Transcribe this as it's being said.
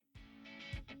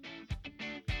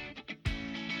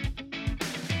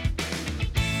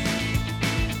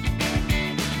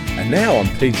Now on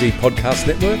PG Podcast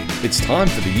Network, it's time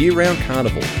for the year-round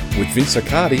carnival with Vince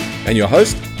Accardi and your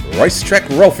host, Racetrack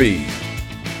Rolfie.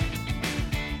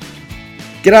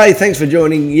 G'day, thanks for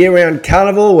joining Year-Round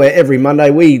Carnival, where every Monday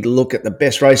we look at the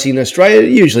best racing in Australia,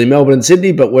 usually Melbourne and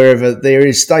Sydney, but wherever there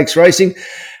is stakes racing.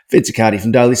 Vince Accardi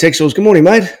from Daily Sexuals. Good morning,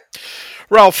 mate.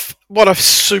 Ralph, what a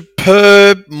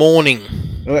superb morning.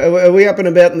 Are we up and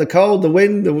about in the cold, the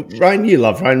wind, the rain? You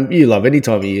love rain. You love any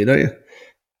time of year, don't you?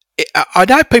 I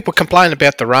know people complain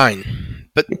about the rain,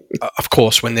 but of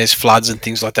course, when there's floods and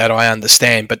things like that, I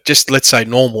understand. But just let's say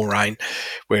normal rain,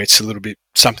 where it's a little bit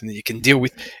something that you can deal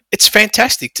with, it's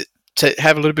fantastic to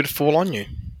have a little bit of fall on you.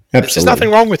 Absolutely. There's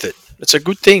nothing wrong with it. It's a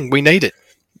good thing. We need it.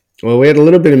 Well, we had a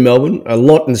little bit in Melbourne, a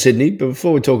lot in Sydney, but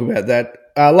before we talk about that,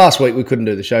 last week we couldn't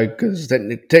do the show because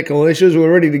technical issues.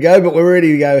 We're ready to go, but we're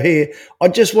ready to go here. I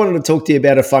just wanted to talk to you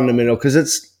about a fundamental because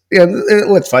it's,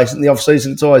 let's face it, in the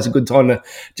off-season, it's always a good time to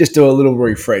just do a little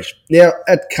refresh. Now,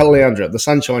 at Caloundra, the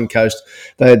Sunshine Coast,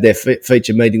 they had their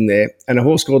feature meeting there, and a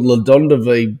horse called La Donda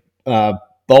V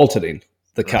bolted in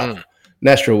the cup.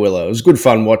 Natural Willow. It was good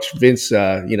fun watch, Vince,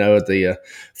 at the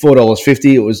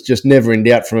 $4.50. It was just never in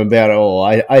doubt from about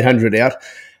 800 out.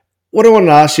 What I wanted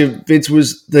to ask you, Vince,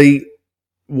 was the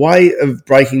way of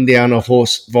breaking down a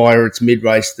horse via its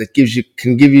mid-race that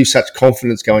can give you such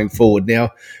confidence going forward.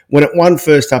 Now, when it won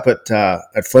first up at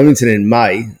Flemington in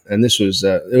May, and this was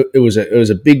it was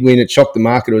a big win. It shocked the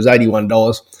market. It was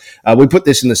 $81. We put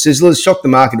this in the Sizzlers. Shocked the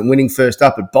market in winning first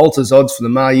up at Bolter's odds for the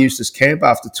Mar Eustace Camp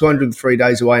after 203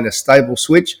 days away in a stable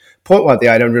switch. 0.1 at the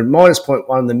 800, minus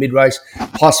 0.1 in the mid-race,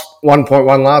 plus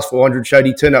 1.1 last 400 showed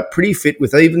he turned up pretty fit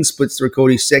with even splits to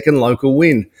record his second local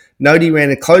win. Nodi ran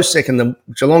a close second, the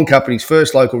Geelong Cup in his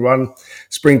first local run,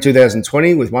 spring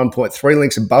 2020, with 1.3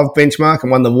 lengths above benchmark, and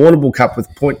won the Warrnambool Cup with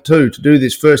 0.2. To do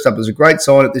this first up is a great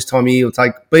sign at this time of year. He'll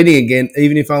take beating again,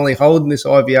 even if only holding this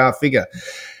IVR figure.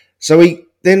 So he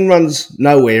then runs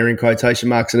nowhere, in quotation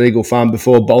marks, at Eagle Farm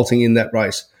before bolting in that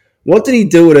race. What did he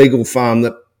do at Eagle Farm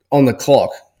that on the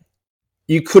clock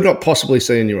you could not possibly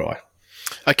see in your eye?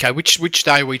 Okay, which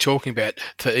day are we talking about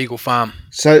for Eagle Farm?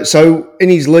 So in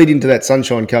his lead into that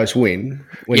Sunshine Coast win,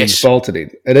 when he bolted in,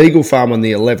 at Eagle Farm on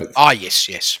the 11th. Ah,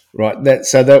 yes. Right,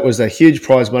 that was a huge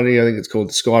prize money. I think it's called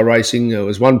the Sky Racing. It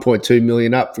was 1.2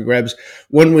 million up for grabs.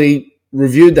 When we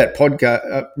reviewed that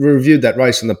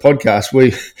race in the podcast,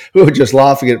 we were just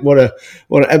laughing at what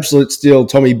an absolute steal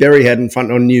Tommy Berry had in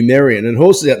front on New Marion, and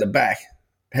horses out the back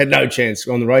had no chance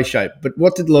on the race shape. But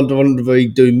what did La Donda V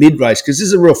do mid-race? Because this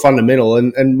is a real fundamental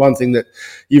and one thing that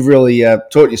you've really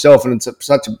taught yourself, and it's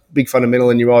such a big fundamental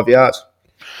in your IVRs.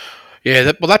 Yeah,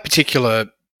 that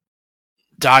particular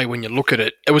day, when you look at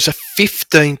it, it was a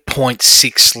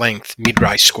 15.6 length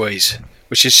mid-race squeeze,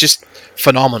 which is just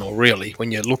phenomenal, really,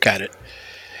 when you look at it.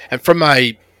 And from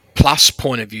a plus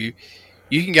point of view,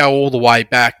 you can go all the way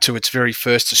back to its very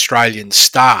first Australian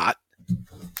start,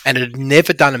 and it had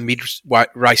never done a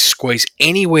mid-race squeeze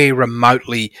anywhere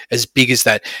remotely as big as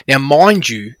that. Now, mind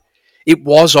you, it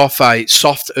was off a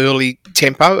soft early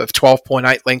tempo of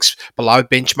 12.8 lengths below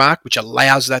benchmark, which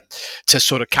allows that to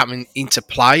sort of come into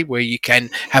play where you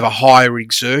can have a higher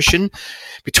exertion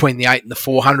between the 8 and the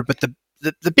 400. But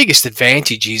the biggest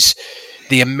advantage is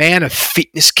the amount of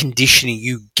fitness conditioning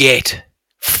you get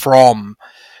from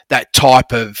that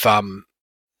type of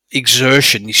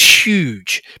exertion is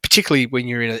huge, particularly when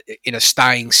you're in a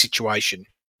staying situation.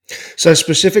 So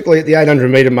specifically at the 800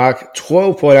 metre mark,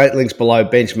 12.8 lengths below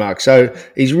benchmark. So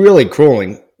he's really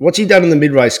crawling. What's he done in the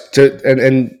mid-race?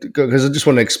 And because I just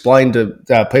want to explain to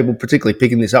people, particularly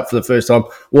picking this up for the first time,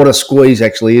 what a squeeze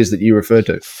actually is that you refer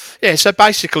to. Yeah, so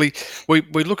basically we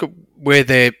look at where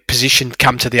they're positioned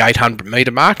come to the 800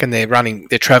 metre mark, and they're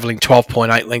travelling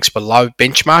 12.8 lengths below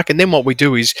benchmark. And then what we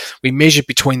do is we measure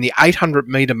between the 800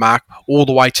 metre mark all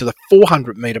the way to the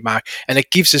 400 metre mark, and it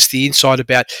gives us the insight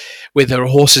about whether a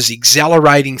horse is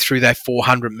accelerating through that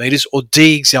 400 metres or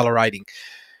de-accelerating.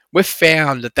 We've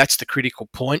found that that's the critical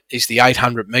point, is the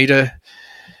 800 metre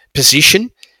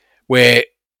position, where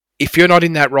if you're not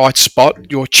in that right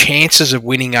spot, your chances of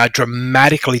winning are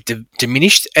dramatically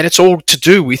diminished, and it's all to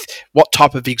do with what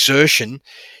type of exertion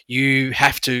you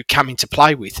have to come into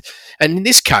play with. And in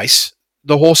this case,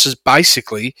 the horses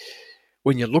basically,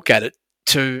 when you look at it,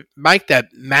 to make that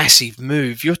massive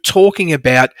move, you're talking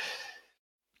about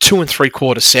 2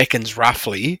 3/4 seconds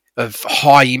roughly of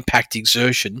high impact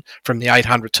exertion from the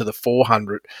 800 to the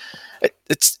 400.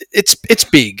 It's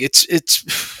big. It's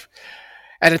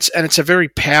a very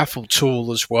powerful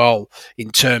tool as well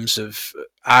in terms of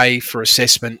for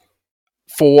assessment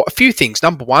for a few things.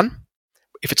 Number one,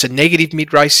 if it's a negative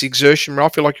mid-race exertion, I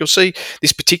feel like you'll see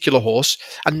this particular horse,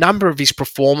 a number of his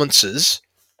performances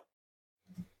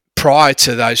prior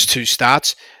to those two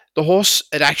starts, the horse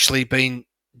had actually been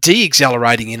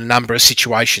de-accelerating in a number of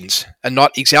situations and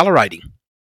not accelerating.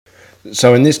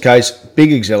 So in this case,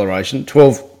 big acceleration,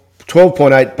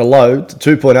 12.8 below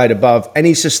to 2.8 above, and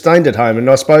he sustained at home. And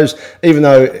I suppose, even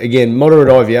though, again, moderate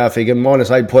IVR figure, minus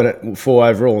 8.4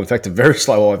 overall, in fact, a very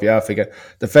slow IVR figure,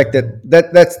 the fact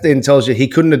that then tells you he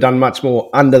couldn't have done much more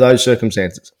under those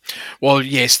circumstances. Well,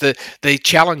 yes, the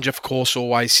challenge, of course,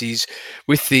 always is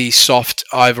with the soft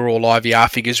overall IVR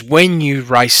figures, when you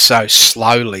race so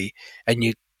slowly and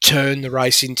you turn the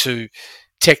race into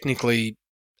technically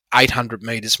 800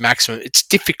 metres maximum, it's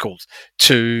difficult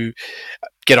to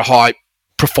get a high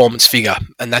performance figure,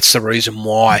 and that's the reason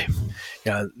why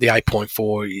the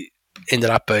 8.4 ended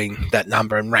up being that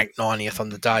number and ranked 90th on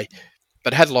the day,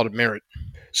 but had a lot of merit.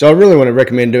 So I really want to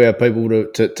recommend to our people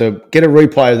to get a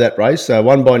replay of that race,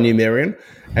 won by Numerian,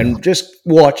 and just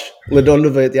watch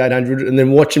Ladonda at the 800 and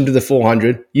then watch him to the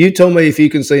 400. You tell me if you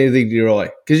can see anything to your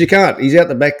eye, because you can't. He's out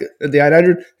the back at the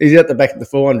 800, he's out the back at the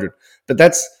 400. But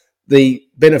that's the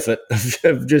benefit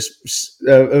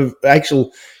of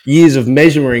actual years of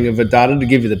measuring of a data to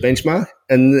give you the benchmark,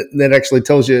 and that actually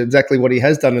tells you exactly what he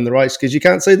has done in the race, because you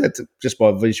can't see that just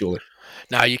by visually.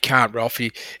 No, you can't,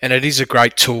 Ralphie, and it is a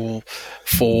great tool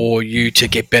for you to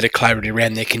get better clarity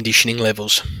around their conditioning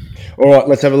levels. All right,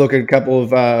 let's have a look at a couple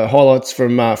of highlights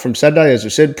from Saturday. As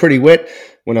we said, pretty wet.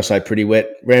 When I say pretty wet,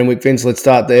 Randwick, Vince, let's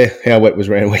start there. How wet was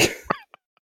Randwick?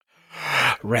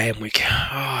 Randwick,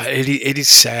 it is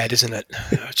sad, isn't it?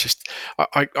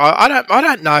 I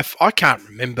don't know if I can't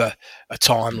remember a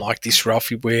time like this,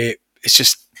 Ralphie, where it's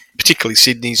just, particularly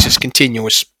Sydney's just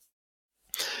continuous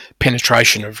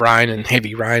penetration of rain and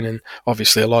heavy rain, and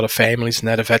obviously a lot of families and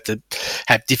that have had to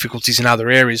have difficulties in other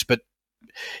areas. But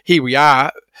here we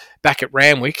are back at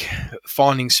Randwick,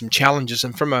 finding some challenges,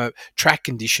 and from a track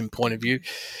condition point of view,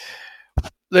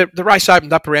 the race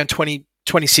opened up around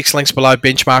 26 lengths below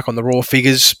benchmark on the raw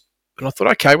figures, and I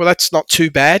thought, okay, well, that's not too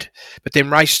bad. But then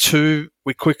race 2,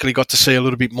 we quickly got to see a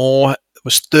little bit more. It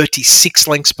was 36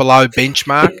 lengths below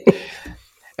benchmark,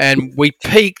 and we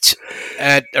peaked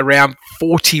at around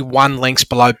 41 lengths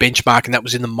below benchmark, and that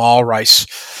was in the mile race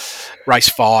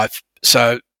 5.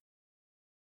 So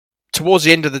towards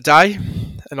the end of the day,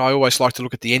 and I always like to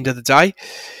look at the end of the day,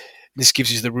 this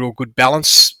gives you the real good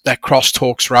balance. That Cross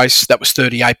Talks race, that was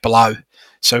 38 below.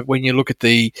 So when you look at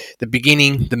the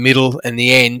beginning, the middle, and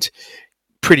the end,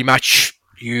 pretty much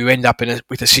you end up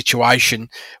with a situation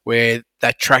where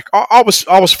that track. I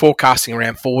was forecasting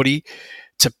around 40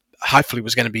 to hopefully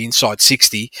was going to be inside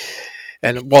 60,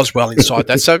 and it was well inside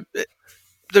that. So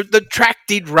the track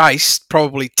did race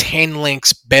probably 10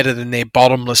 lengths better than their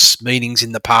bottomless meetings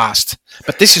in the past.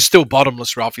 But this is still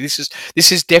bottomless, Ralphie.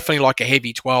 This is definitely like a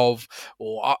heavy 12,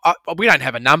 or we don't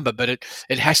have a number, but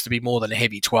it has to be more than a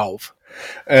heavy 12.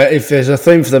 If there's a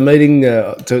theme for the meeting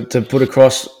to put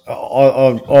across,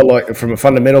 I like, from a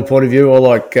fundamental point of view, I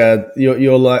like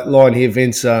your line here,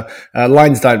 Vince,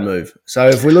 lanes don't move. So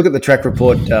if we look at the track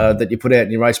report that you put out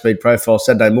in your race speed profile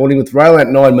Saturday morning, with rail at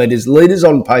 9 metres, leaders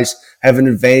on pace have an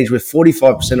advantage, with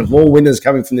 45% of all winners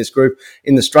coming from this group.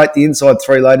 In the straight, the inside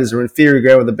 3 leaders are inferior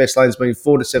ground, with the best lanes being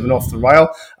 4 to 7 off the rail,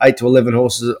 8 to 11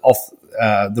 horses off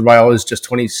the rail is just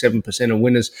 27% of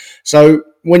winners. So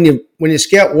when you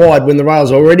scout wide, when the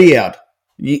rail's already out,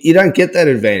 you don't get that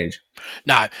advantage.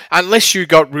 No, unless you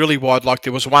got really wide, like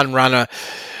there was one runner,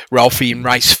 Ralphie, in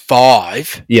race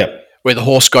 5, where the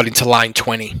horse got into lane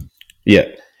 20. Yeah.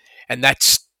 And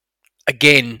that's,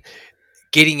 again,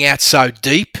 getting out so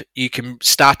deep, you can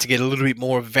start to get a little bit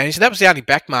more of advantage. And that was the only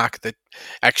back marker that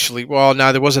actually, well,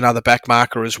 no, there was another back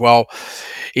marker as well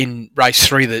in race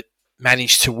 3 that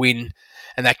managed to win,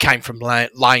 and that came from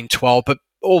lane 12. But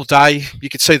all day, you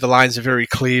could see the lanes are very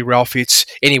clear, Ralph. It's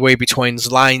anywhere between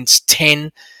lanes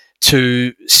 10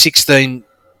 to 16,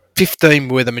 15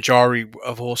 where the majority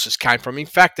of horses came from. In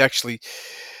fact, actually,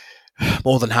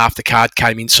 more than half the card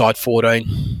came inside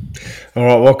 14. All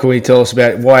right, what can we tell us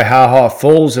about Waihaha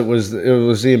Falls? It was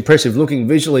the impressive looking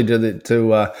visually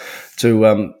to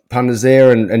punters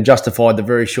there, and justified the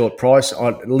very short price.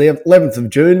 On 11th of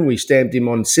June, we stamped him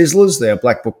on Sizzlers, their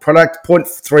Black Book product,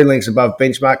 0.3 lengths above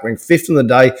benchmark, ranked 5th in the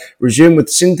day, resumed with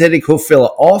synthetic hoof filler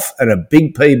off and a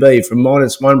big PB from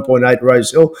minus 1.8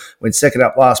 Rose Hill, went second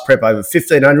up last prep over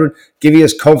 1,500, giving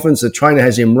us confidence the trainer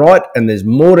has him right, and there's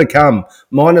more to come.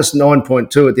 Minus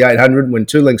 9.2 at the 800, when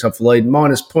 2 lengths off the lead,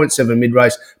 minus 0.7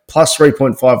 mid-race, plus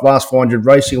 3.5 last 400,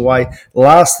 racing away.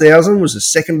 Last 1,000 was the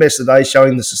second best of the day,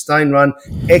 showing the sustained run.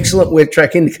 Excellent wet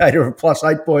track indicator of plus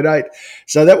 8.8.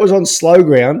 So that was on slow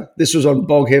ground. This was on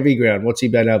bog heavy ground. What's he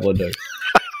been able to do?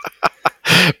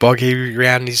 Bog heavy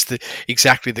ground is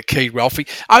exactly the key, Ralphie.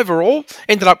 Overall,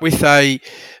 ended up with a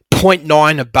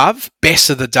 0.9 above, best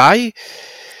of the day,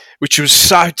 which was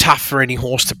so tough for any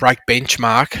horse to break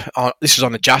benchmark. This is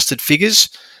on adjusted figures.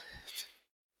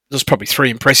 There's probably 3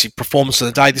 impressive performances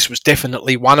of the day. This was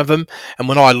definitely one of them. And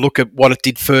when I look at what it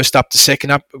did first up to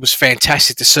second up, it was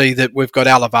fantastic to see that we've got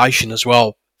elevation as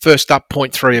well. First up,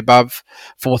 0.3 above,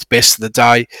 fourth best of the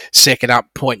day. Second up,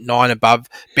 0.9 above,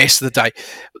 best of the day.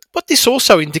 What this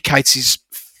also indicates is,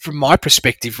 from my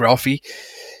perspective, Ralphie,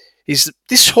 is that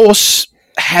this horse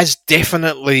has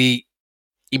definitely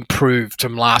improved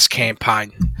from last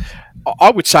campaign.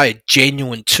 I would say a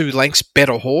genuine 2 lengths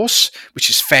better horse, which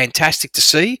is fantastic to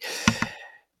see.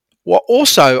 Well,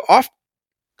 also, I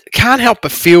can't help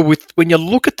but feel when you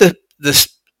look at the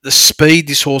speed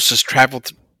this horse has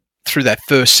travelled through that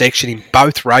first section in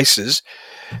both races,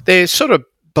 they're sort of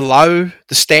below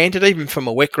the standard, even from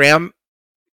a wet ground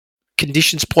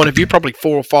conditions point of view, probably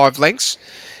 4 or 5 lengths.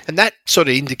 And that sort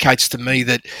of indicates to me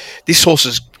that this horse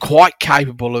is quite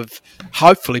capable of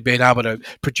hopefully being able to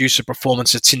produce a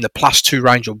performance that's in the +2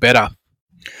 range or better.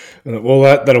 Well,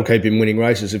 that'll keep him winning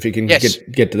races if he can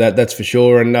get to that. That's for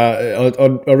sure. And I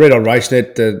read on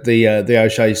RaceNet the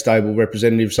O'Shea stable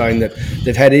representative saying that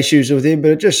they've had issues with him,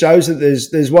 but it just shows that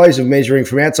there's ways of measuring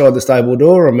from outside the stable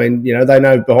door. I mean, they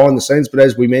know behind the scenes, but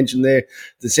as we mentioned there,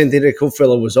 the synthetic hoof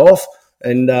filler was off,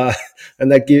 and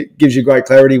that gives you great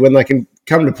clarity when they can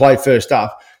come to play first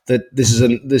up that this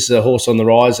is a horse on the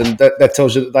rise, and that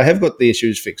tells you that they have got the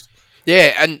issues fixed.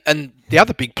 Yeah, and the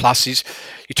other big plus is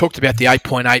you talked about the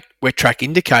 8.8 wet track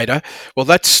indicator. Well,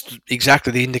 that's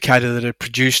exactly the indicator that it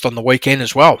produced on the weekend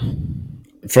as well.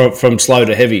 From slow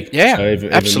to heavy. Yeah, so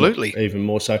absolutely. Even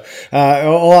more so.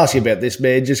 I'll ask you about this,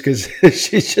 man, just because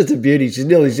she's just a beauty. She's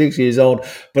nearly 6 years old.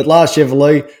 But last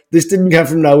Chevrolet, this didn't come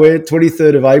from nowhere.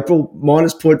 23rd of April,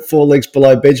 minus 0.4 lengths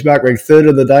below benchmark, ranked 3rd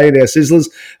of the day in our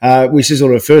Sizzlers. We sizzled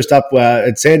her first up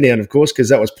at Sandown, of course, because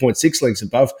that was 0.6 lengths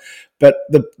above. But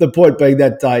the point being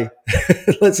that day,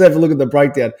 let's have a look at the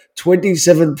breakdown.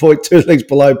 27.2 lengths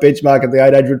below benchmark at the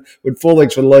 800 with 4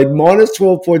 lengths for the lead, minus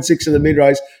 12.6 in the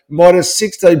mid-race, minus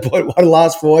 16.1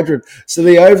 last 400. So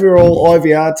the overall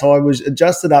IVR time was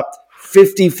adjusted up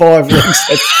 55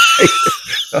 lengths.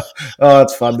 Oh,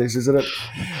 it's fun, this, isn't it?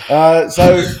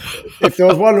 So if there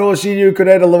was one horse you knew could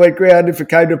handle the wet ground if it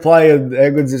came to play, and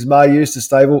how good's this Mar Eustace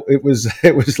stable, it was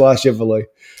last Chevrolet.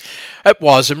 It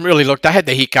was, and really, look, they had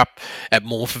the hiccup at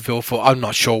Morphettville for, I'm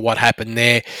not sure what happened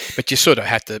there, but you sort of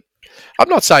had to, I'm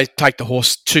not saying take the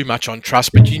horse too much on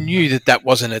trust, but you knew that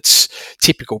wasn't its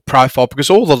typical profile, because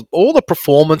all the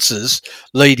performances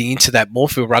leading into that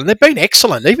Morphettville run, they've been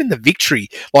excellent. Even the victory,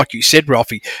 like you said,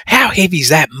 Ralphie, how heavy is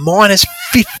that? Minus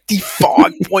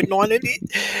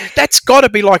 55.9. That's got to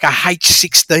be like a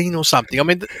H16 or something. I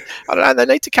mean, I don't know, they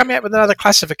need to come out with another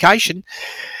classification.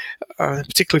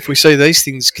 Particularly if we see these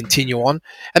things continue on.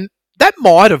 And that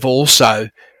might have also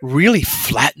really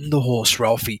flattened the horse,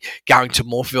 Ralphie, going to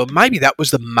Morphettville. Maybe that was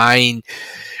the main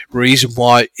reason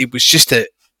why it was just a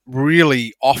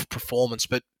really off performance.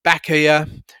 But back here,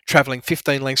 travelling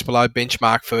 15 lengths below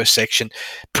benchmark first section.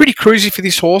 Pretty cruisy for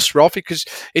this horse, Ralphie, because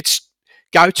its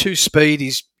go-to speed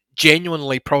is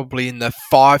genuinely probably in the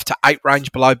 5 to 8 range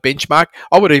below benchmark.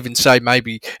 I would even say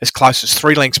maybe as close as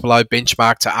 3 lengths below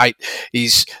benchmark to 8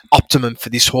 is optimum for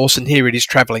this horse. And here it is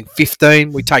travelling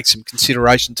 15. We take some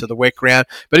consideration to the wet ground,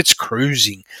 but it's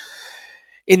cruising.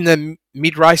 In the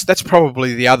mid-race, that's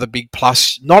probably the other big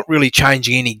plus. Not really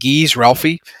changing any gears,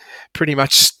 Ralphie. Pretty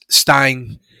much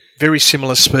staying very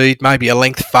similar speed, maybe a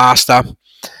length faster.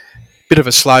 Bit of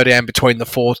a slowdown between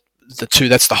the two,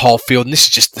 that's the whole field, and this is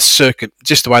just the circuit,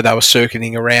 just the way they were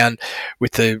circuiting around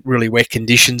with the really wet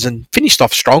conditions, and finished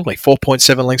off strongly,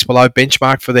 4.7 lengths below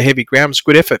benchmark for the heavy ground. It's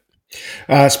good effort.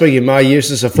 Speaking of Mar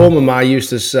Eustace, a former Mar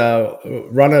Eustace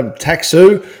runner,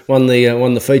 Taxu, won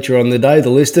the feature on the day, the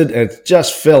listed, and it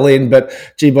just fell in. But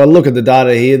gee, by look at the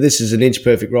data here, this is an inch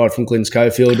perfect ride from Glyn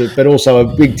Schofield, but also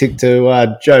a big tick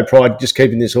to Joe Pride, just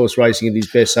keeping this horse racing at his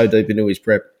best so deep into his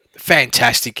prep.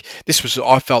 Fantastic. This was,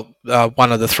 I felt,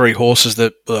 one of the 3 horses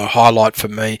that were a highlight for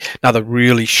me. Another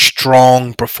really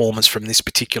strong performance from this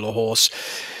particular horse.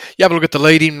 You have a look at the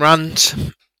lead-in runs.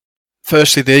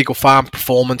 Firstly, the Eagle Farm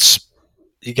performance.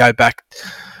 You go back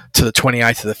to the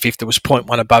 28th of the 5th. It was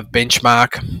 0.1 above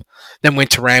benchmark. Then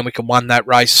went to Randwick and won that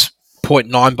race,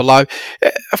 0.9 below.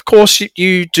 Of course,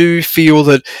 you do feel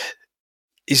that,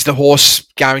 is the horse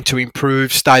going to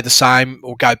improve, stay the same,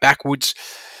 or go backwards?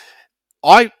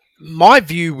 My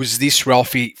view was this,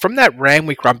 Ralphie, from that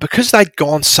Randwick run, because they'd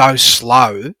gone so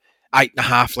slow,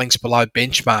 8.5 lengths below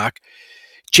benchmark,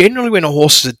 generally when a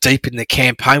horse is deep in the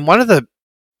campaign, one of the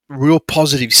real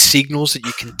positive signals that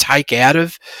you can take out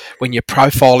of when you're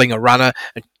profiling a runner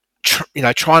and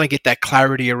trying to get that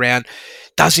clarity around,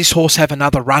 does this horse have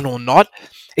another run or not?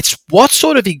 It's what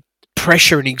sort of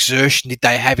pressure and exertion did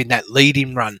they have in that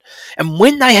lead-in run? And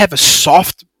when they have a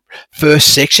soft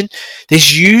first section,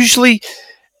 there's usually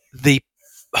the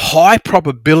high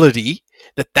probability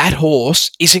that horse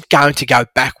isn't going to go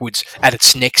backwards at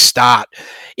its next start.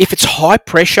 If it's high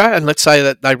pressure, and let's say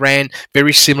that they ran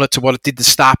very similar to what it did the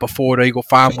start before at Eagle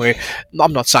Farm, where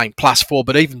I'm not saying +4,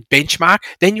 but even benchmark,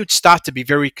 then you'd start to be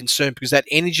very concerned because that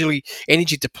energy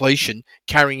depletion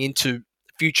carrying into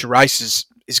future races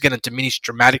is going to diminish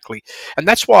dramatically. And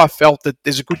that's why I felt that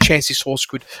there's a good chance this horse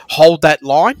could hold that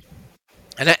line.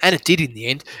 And it did in the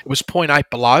end. It was 0.8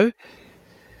 below,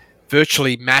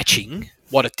 virtually matching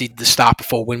what it did the start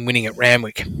before when winning at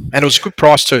Randwick. And it was a good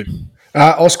price too.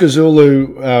 Oscar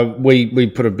Zulu, we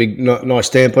put a big, nice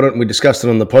stamp on it, and we discussed it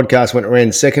on the podcast when it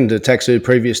ran second to Taxu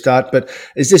previous start. But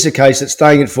is this a case that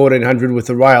staying at 1,400 with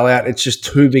the rail out, it's just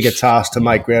too big a task to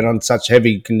make ground on such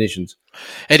heavy conditions?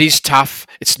 It is tough.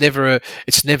 It's never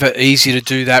easy to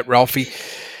do that, Ralphie,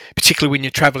 particularly when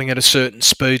you're travelling at a certain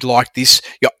speed like this.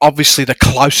 You're obviously, the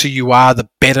closer you are, the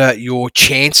better your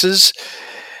chances.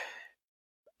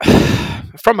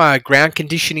 From a ground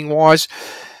conditioning wise,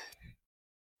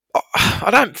 I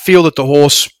don't feel that the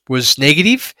horse was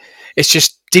negative. It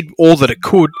just did all that it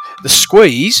could. The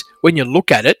squeeze, when you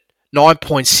look at it,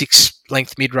 9.6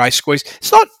 length mid-race squeeze.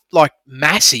 It's not like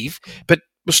massive, but it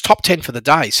was top 10 for the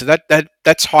day. So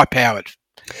that's high-powered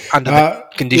under the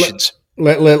conditions.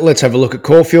 Let's have a look at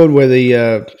Caulfield, where the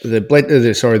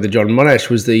John Monash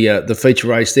was the feature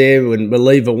race there when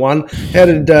Believer won. How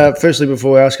did firstly,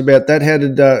 before I ask about that, how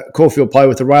did Caulfield play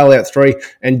with the rail out 3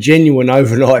 and genuine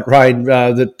overnight rain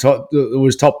that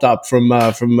was topped up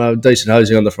from decent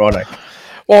hosing on the Friday?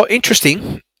 Well,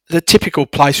 interesting. The typical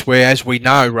place where, as we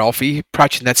know, Ralphie,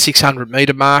 approaching that 600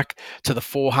 metre mark to the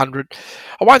 400.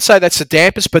 I won't say that's the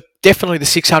dampest, but definitely the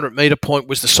 600 metre point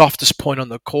was the softest point on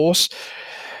the course.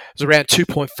 It was around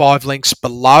 2.5 lengths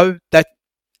below that.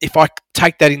 If I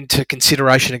take that into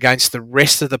consideration against the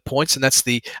rest of the points, and that's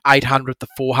the 800, the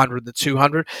 400, the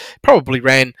 200, probably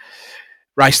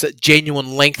raced at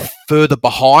genuine length further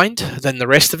behind than the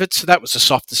rest of it. So that was the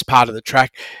softest part of the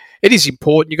track. It is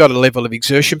important. You've got a level of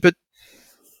exertion, but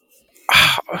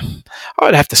I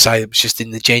would have to say it was just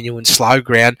in the genuine slow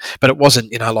ground, but it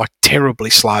wasn't, like terribly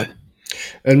slow.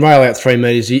 And rail out 3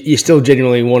 metres, you still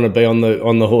genuinely want to be on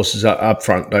the horses up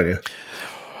front, don't you?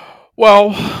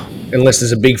 Well, unless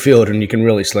there's a big field and you can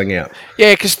really sling out.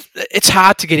 Yeah, because it's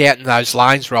hard to get out in those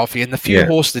lanes, Ralphie, and the few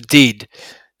horses that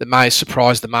may have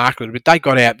surprised the market, but they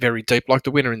got out very deep. Like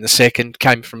the winner in the second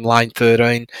came from lane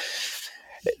 13.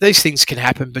 These things can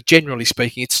happen, but generally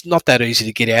speaking, it's not that easy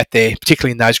to get out there,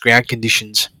 particularly in those ground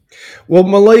conditions. Well,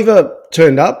 Maliva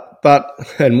turned up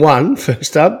and won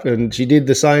first up, and she did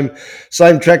the same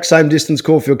track, same distance,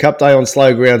 Caulfield Cup Day on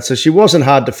slow ground, so she wasn't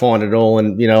hard to find at all.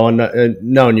 And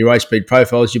knowing your race speed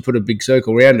profiles, you put a big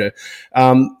circle around her,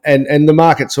 and the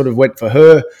market sort of went for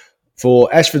her,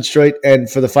 for Ashford Street, and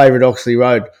for the favourite Oxley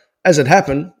Road. As it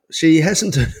happened, she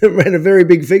hasn't ran a very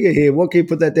big figure here. What can you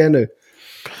put that down to?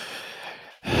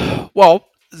 Well,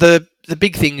 the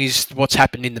big thing is what's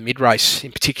happened in the mid-race,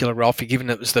 in particular, Ralphie, given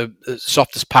it was the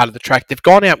softest part of the track. They've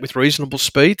gone out with reasonable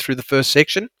speed through the first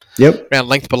section. Yep. Around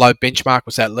length below benchmark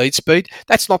was that lead speed.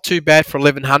 That's not too bad for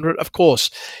 1,100. Of course,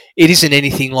 it isn't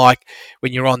anything like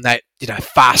when you're on that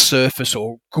fast surface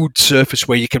or good surface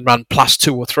where you can run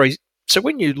 +2 or 3. So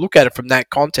when you look at it from that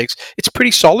context, it's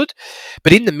pretty solid.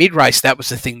 But in the mid-race, that was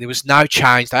the thing. There was no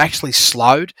change. They actually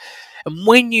slowed. And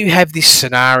when you have this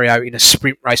scenario in a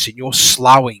sprint race and you're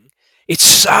slowing, it's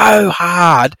so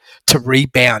hard to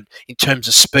rebound in terms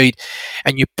of speed.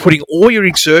 And you're putting all your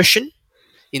exertion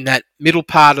in that middle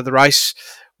part of the race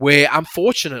where,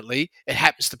 unfortunately, it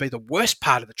happens to be the worst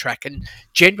part of the track. And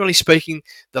generally speaking,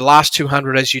 the last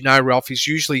 200, as you know, Ralph, is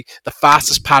usually the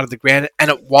fastest part of the ground. And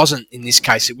it wasn't in this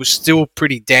case. It was still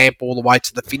pretty damp all the way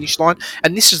to the finish line.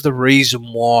 And this is the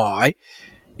reason why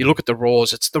you look at the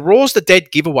Raws. It's the Raws, the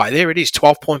dead giveaway. There it is,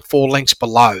 12.4 lengths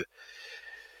below.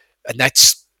 And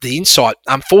that's the insight.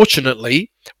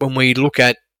 Unfortunately, when we look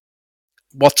at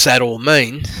what's that all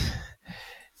mean,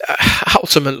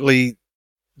 ultimately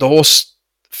the horse,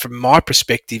 from my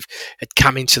perspective, had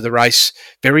come into the race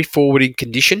very forward in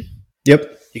condition.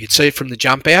 Yep. You could see it from the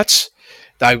jump outs.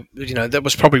 That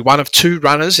was probably one of 2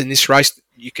 runners in this race.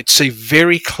 You could see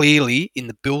very clearly in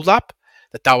the build-up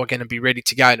that they were going to be ready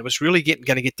to go. And it was really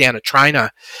going to get down a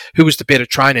trainer. Who was the better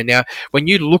trainer? Now, when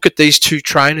you look at these 2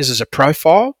 trainers as a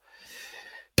profile,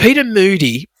 Peter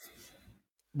Moody,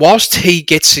 whilst he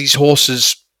gets his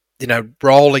horses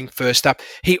rolling first up.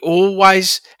 He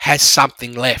always has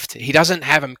something left. He doesn't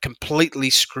have him completely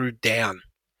screwed down.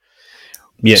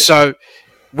 Yes. So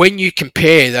when you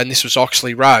compare, and this was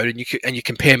Oxley Road, and you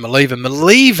compare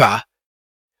Maliva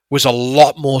was a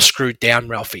lot more screwed down,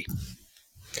 Ralphie,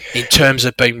 in terms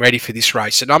of being ready for this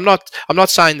race. And I'm not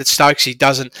saying that Stokesy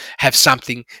doesn't have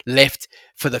something left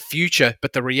for the future,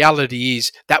 but the reality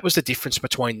is that was the difference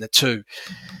between the two.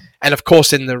 And of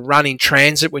course, in the running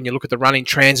transit, when you look at the running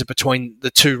transit between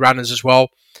the two runners as well,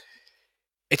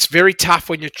 it's very tough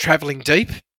when you're travelling deep.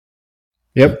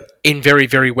 Yep. In very,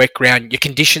 very wet ground. Your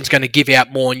condition's going to give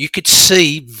out more. And you could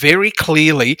see very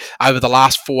clearly over the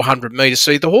last 400 metres.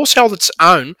 So the horse held its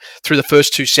own through the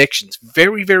first two sections.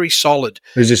 Very, very solid.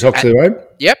 Is this Oxley Road?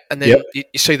 Yep. And then you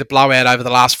see the blowout over the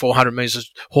last 400 metres.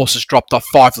 Horses dropped off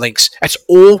 5 lengths. That's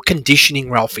all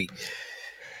conditioning, Ralphie.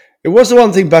 It was the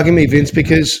one thing bugging me, Vince,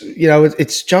 because,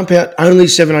 it's jump out, only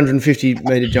 750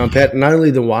 metre jump out and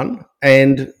only the one.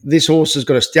 And this horse has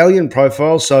got a stallion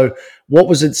profile. So what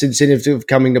was its incentive of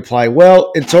coming to play?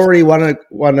 Well, it's already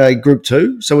won a Group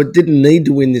 2, so it didn't need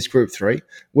to win this Group 3.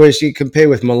 Whereas you compare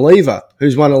with Maliva,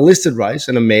 who's won a listed race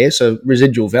and a mare, so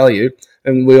residual value.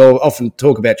 And we all often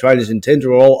talk about trader's intent,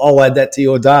 or I'll add that to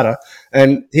your data.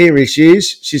 And here she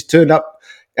is. She's turned up.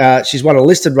 She's won a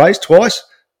listed race twice.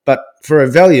 But for her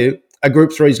value, a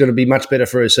Group 3 is going to be much better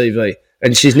for her CV.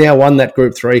 And she's now won that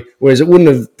Group 3, whereas it wouldn't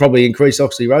have probably increased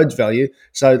Oxley Road's value.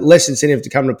 So less incentive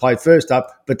to come to play first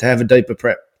up, but to have a deeper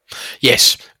prep.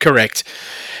 Yes, correct.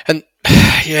 And,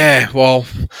 well,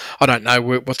 I don't know.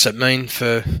 What's it mean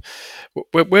for...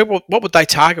 what would they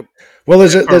target? Well,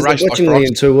 there's a watching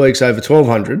in 2 weeks over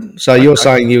 1,200. So you're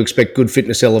saying you expect good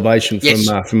fitness elevation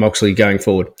from Oxley going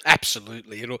forward?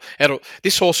 Absolutely.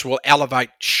 This horse will elevate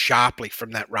sharply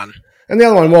from that run. And the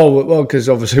other one, well, because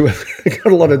obviously we've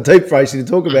got a lot of deep racing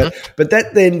to talk about, but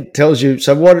that then tells you,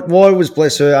 so why was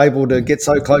Bless Her able to get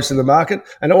so close to the market?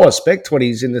 And I expect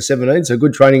 20s in the 17, so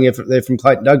good training effort there from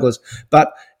Clayton Douglas.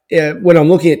 But when I'm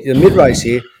looking at the mid-race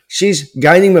here, she's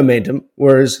gaining momentum,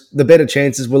 whereas the better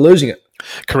chances were losing it.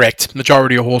 Correct.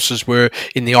 Majority of horses were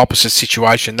in the opposite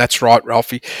situation. That's right,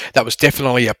 Ralphie. That was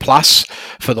definitely a plus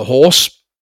for the horse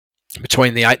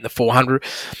between the 8 and the 400.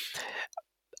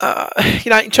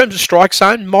 In terms of strike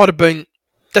zone,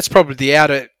 that's probably the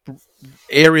outer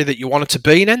area that you want it to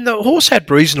be in. And the horse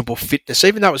had reasonable fitness,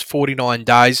 even though it was 49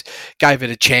 days, gave it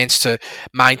a chance to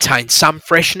maintain some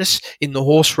freshness in the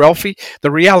horse, Ralphie. The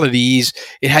reality is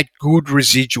it had good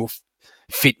residual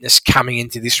fitness coming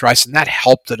into this race, and that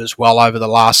helped it as well over the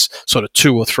last sort of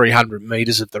 200 or 300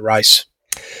 metres of the race.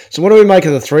 So what do we make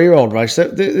of the 3-year-old race?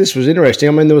 This was interesting.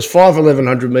 I mean, there was 5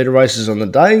 1,100-metre races on the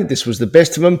day. This was the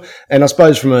best of them. And I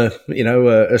suppose from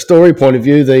a story point of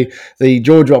view, the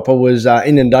jaw dropper was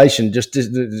Inundation, just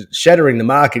shattering the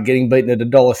market, getting beaten at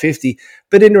 $1.50.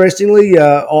 But interestingly,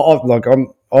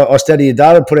 I study your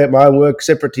data, put out my own work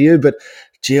separate to you, but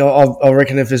gee, I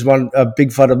reckon if there's a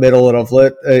big fundamental that I've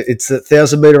learnt, it's that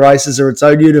 1,000-metre races are its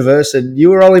own universe, and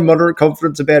you were only moderate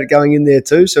confidence about it going in there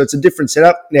too, so it's a different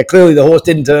setup. Now, clearly the horse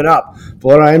didn't turn up, but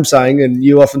what I am saying, and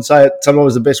you often say it,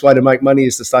 sometimes the best way to make money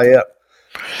is to stay out.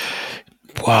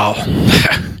 Wow.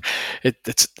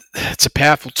 It's a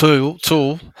powerful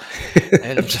tool,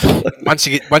 and once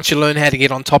you learn how to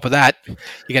get on top of that, you're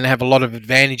going to have a lot of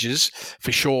advantages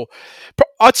for sure.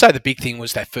 I'd say the big thing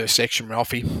was that first section,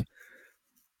 Ralphie.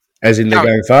 As in they're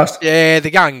going fast? Yeah,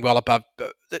 they're going well above.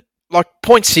 Like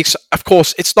 0.6, of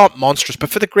course, it's not monstrous,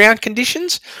 but for the ground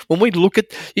conditions, when we look at,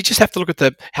 you just have to look at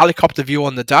the helicopter view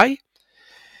on the day.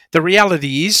 The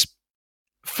reality is,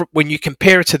 when you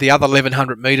compare it to the other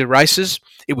 1,100-metre races,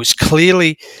 it was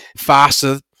clearly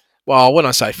faster. Well, when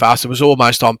I say faster, it was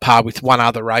almost on par with one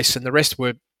other race, and the rest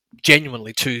were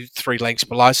genuinely 2-3 lengths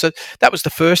below. So that was the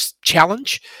first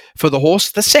challenge for the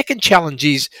horse. The second challenge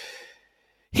is,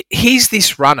 here's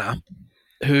this runner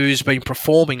who's been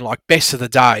performing like best of the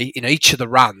day in each of the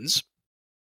runs,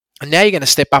 and now you're going to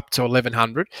step up to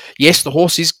 1,100. Yes, the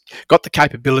horse has got the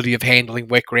capability of handling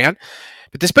wet ground,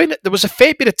 but there was a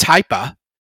fair bit of taper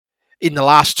in the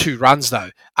last 2 runs,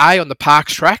 though. On the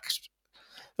Parks track,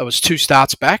 that was 2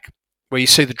 starts back, where you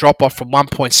see the drop-off from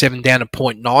 1.7 down to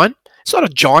 0.9. It's not a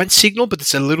giant signal, but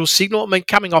it's a little signal. I mean,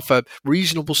 coming off a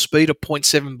reasonable speed of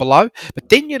 0.7 below. But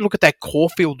then you look at that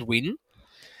Caulfield win,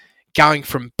 going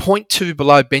from 0.2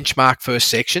 below benchmark first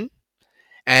section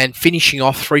and finishing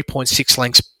off 3.6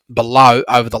 lengths below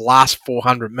over the last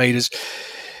 400 metres.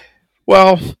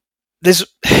 Well,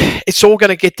 it's all going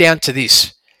to get down to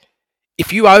this.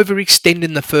 If you overextend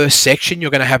in the first section, you're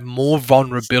going to have more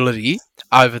vulnerability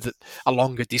over a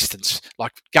longer distance,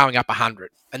 like going up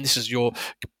 100. And this is your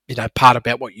part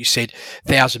about what you said,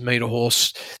 1,000-metre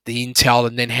horse, the intel,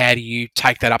 and then how do you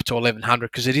take that up to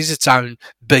 1,100? Because it is its own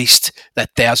beast, that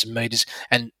 1,000 metres,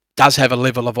 and does have a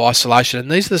level of isolation.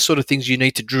 And these are the sort of things you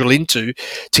need to drill into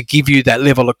to give you that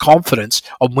level of confidence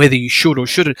on whether you should or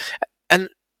shouldn't. And,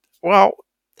 well,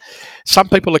 some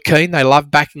people are keen. They love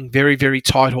backing very, very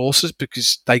tight horses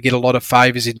because they get a lot of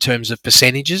favours in terms of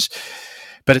percentages.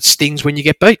 But it stings when you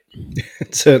get beat.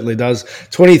 It certainly does.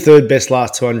 23rd best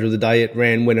last 200 of the day it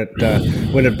ran when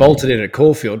it bolted in at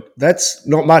Caulfield. That's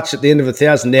not much at the end of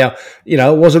 1,000. Now,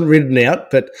 it wasn't ridden out,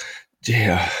 but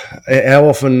yeah, how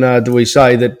often do we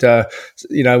say that,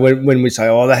 when we say,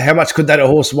 how much could that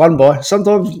horse won by?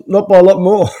 Sometimes not by a lot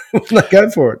more when they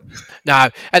go for it. No,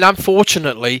 and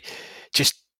unfortunately,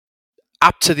 just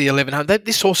up to the 1,100,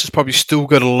 this horse has probably still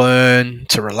got to learn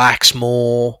to relax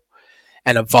more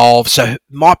and evolve, so it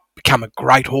might become a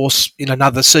great horse in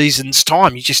another season's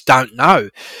time. You just don't know.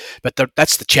 But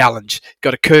that's the challenge. You've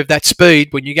got to curve that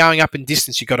speed. When you're going up in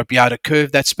distance, you've got to be able to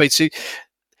curve that speed. So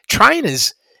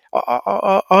trainers,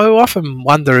 I often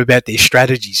wonder about their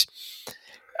strategies.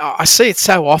 I see it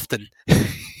so often.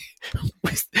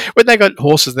 When they got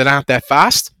horses that aren't that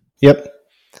fast, yep,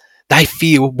 they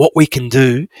feel what we can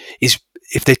do is,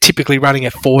 if they're typically running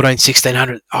at 14,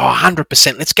 1600,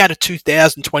 100%, let's go to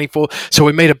 2024 so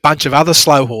we meet a bunch of other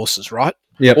slow horses, right?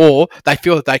 Yep. Or they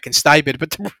feel that they can stay better.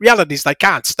 But the reality is they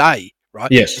can't stay, right?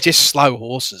 Yes. They're just slow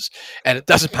horses. And it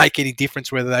doesn't make any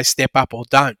difference whether they step up or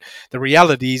don't. The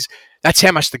reality is that's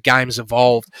how much the game's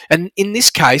evolved. And in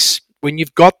this case, when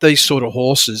you've got these sort of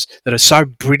horses that are so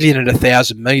brilliant at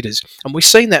 1,000 metres, and we've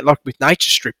seen that like with Nature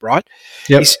Strip, right?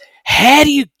 Yep. How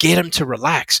do you get them to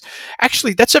relax?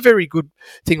 Actually, that's a very good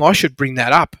thing. I should bring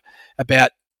that up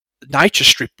about Nature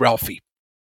Strip, Ralphie,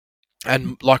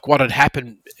 and like what had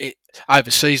happened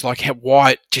overseas, like how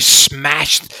Wyatt just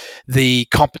smashed the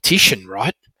competition,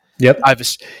 right? Yep.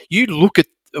 You look at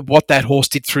what that horse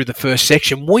did through the first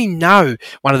section. We know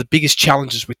one of the biggest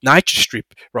challenges with Nature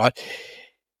Strip, right,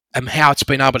 and how it's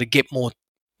been able to get more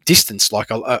distance, like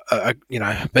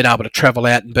been able to travel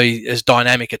out and be as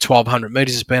dynamic at 1,200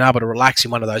 metres, has been able to relax in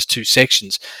one of those two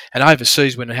sections. And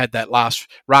overseas, when it had that last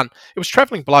run, it was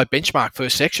travelling below benchmark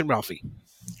first section, Ralphie.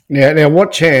 Now,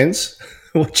 what chance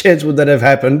would that have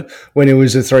happened when he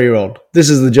was a 3-year-old?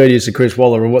 This is the genius of Chris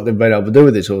Waller and what they've been able to do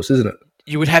with this horse, isn't it?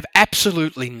 You would have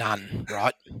absolutely none,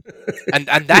 right? And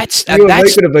that's you and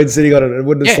me could have been sitting on it and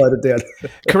wouldn't have slowed it down.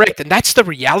 Correct, and that's the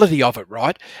reality of it,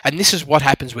 right? And this is what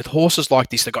happens with horses like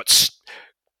this. They've got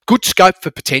good scope for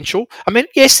potential. I mean,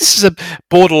 yes, this is a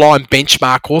borderline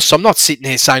benchmark horse, so I'm not sitting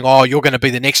there saying, you're going to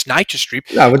be the next Nature Strip.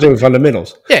 No, we're doing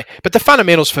fundamentals. Yeah, but the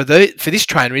fundamentals for this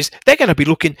trainer is they're going to be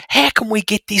looking, how can we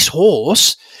get this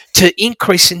horse to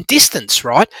increase in distance,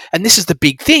 right? And this is the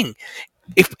big thing.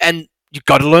 And you've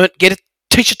got to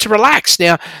teach it to relax.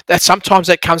 Now, sometimes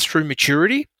that comes through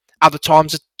maturity. Other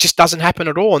times it just doesn't happen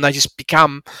at all, and they just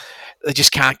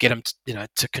can't get them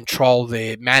to control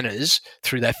their manners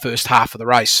through that first half of the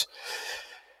race.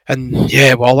 And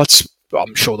yeah, well,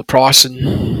 I'm sure the Price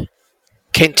and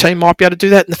Kent team might be able to do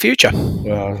that in the future.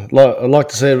 Well, I'd like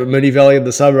to see it at Moonee Valley in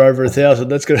the summer over 1,000.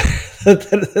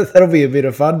 That'll be a bit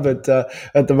of fun, but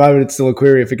at the moment it's still a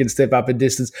query if it can step up in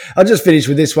distance. I'll just finish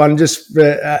with this one, just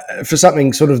for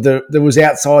something sort of that was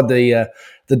outside the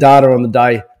data on the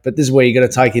day, but this is where you're going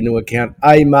to take into account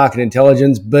A, market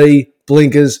intelligence, B,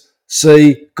 blinkers,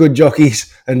 C, good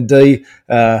jockeys, and D,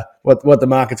 what the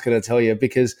market's going to tell you.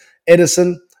 Because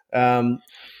Edison, Brett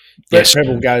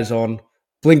Preble goes on,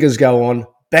 blinkers go on,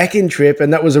 back in trip,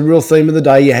 and that was a real theme of the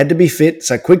day. You had to be fit,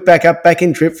 so quick back up, back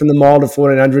in trip from the mile to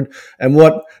 1,400. And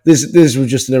this was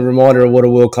just a reminder of what a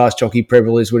world-class jockey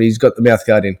Preble is when he's got the mouth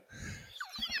guard in.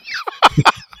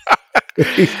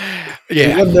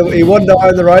 Yeah, he wanted to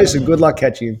own the race, and good luck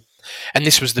catching him. And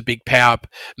this was the big power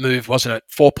move, wasn't it?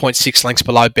 4.6 lengths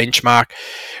below benchmark.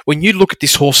 When you look at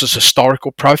this horse's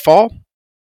historical profile,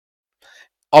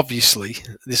 obviously,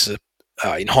 this is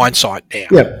in hindsight now.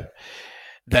 Yeah.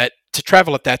 That to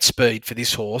travel at that speed for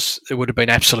this horse, it would have been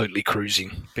absolutely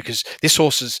cruising, because this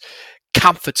horse's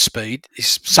comfort speed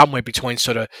is somewhere between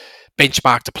sort of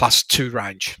benchmark to +2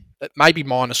 range. It may be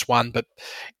 -1, but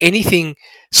anything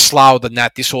slower than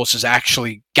that, this horse is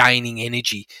actually gaining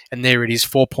energy. And there it is,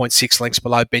 4.6 lengths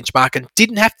below benchmark, and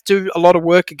didn't have to do a lot of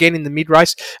work again in the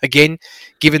mid-race, again,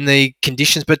 given the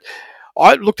conditions. But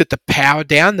I looked at the power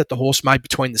down that the horse made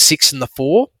between the 6 and the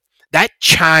 4. That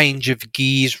change of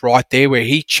gears right there, where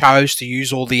he chose to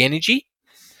use all the energy,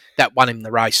 that won him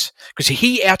the race, because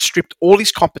he outstripped all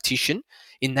his competition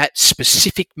in that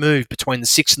specific move between the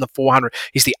 6 and the 400.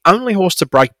 He's the only horse to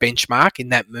break benchmark in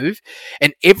that move,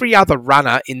 and every other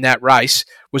runner in that race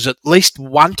was at least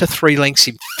 1 to 3 lengths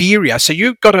inferior. So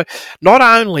you've got to not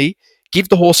only give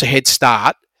the horse a head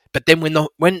start, but then when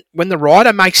the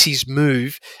rider makes his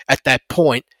move at that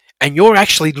point, and you're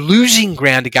actually losing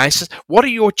ground against it, what are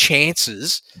your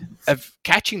chances of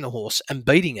catching the horse and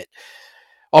beating it?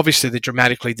 Obviously, they're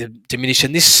dramatically diminished.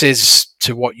 And this says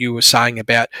to what you were saying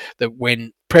about that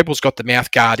when Preble's got the mouth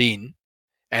guard in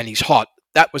and he's hot,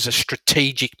 that was a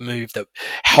strategic move that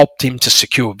helped him to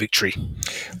secure victory.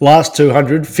 Last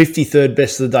 200, 53rd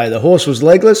best of the day. The horse was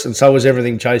legless, and so was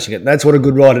everything chasing it. And that's what a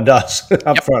good rider does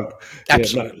up front.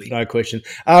 Absolutely. Yeah, no question.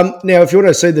 Now, if you want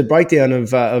to see the breakdown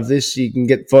of this, you can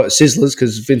get Sizzlers,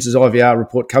 because Vince's IVR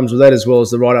report comes with that, as well as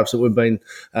the write-ups that we've been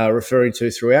referring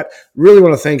to throughout. Really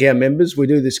want to thank our members. We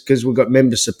do this because we've got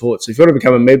member support. So if you want to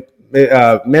become a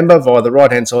member via the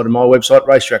right-hand side of my website,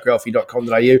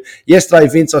 racetrackralphie.com.au. Yesterday,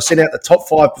 Vince, I sent out the top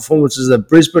 5 performances of the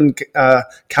Brisbane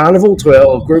Carnival to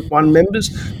our Group 1 members,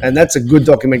 and that's a good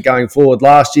document going forward.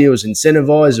 Last year was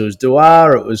Incentivise, it was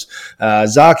Duar, it was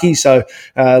Zaki, so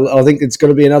I think it's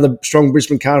going to be another strong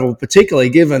Brisbane Carnival, particularly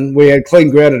given we had clean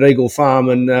ground at Eagle Farm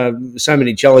and so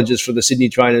many challenges for the Sydney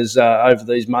trainers over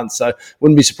these months, so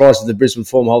wouldn't be surprised if the Brisbane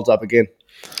form holds up again.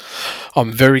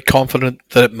 I'm very confident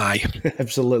that it may.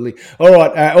 Absolutely. All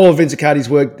right. All of Vince Accardi's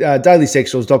work,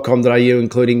 dailysexuals.com.au,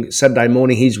 including Saturday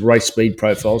morning, his race speed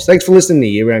profiles. Thanks for listening to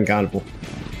Year Round Carnival.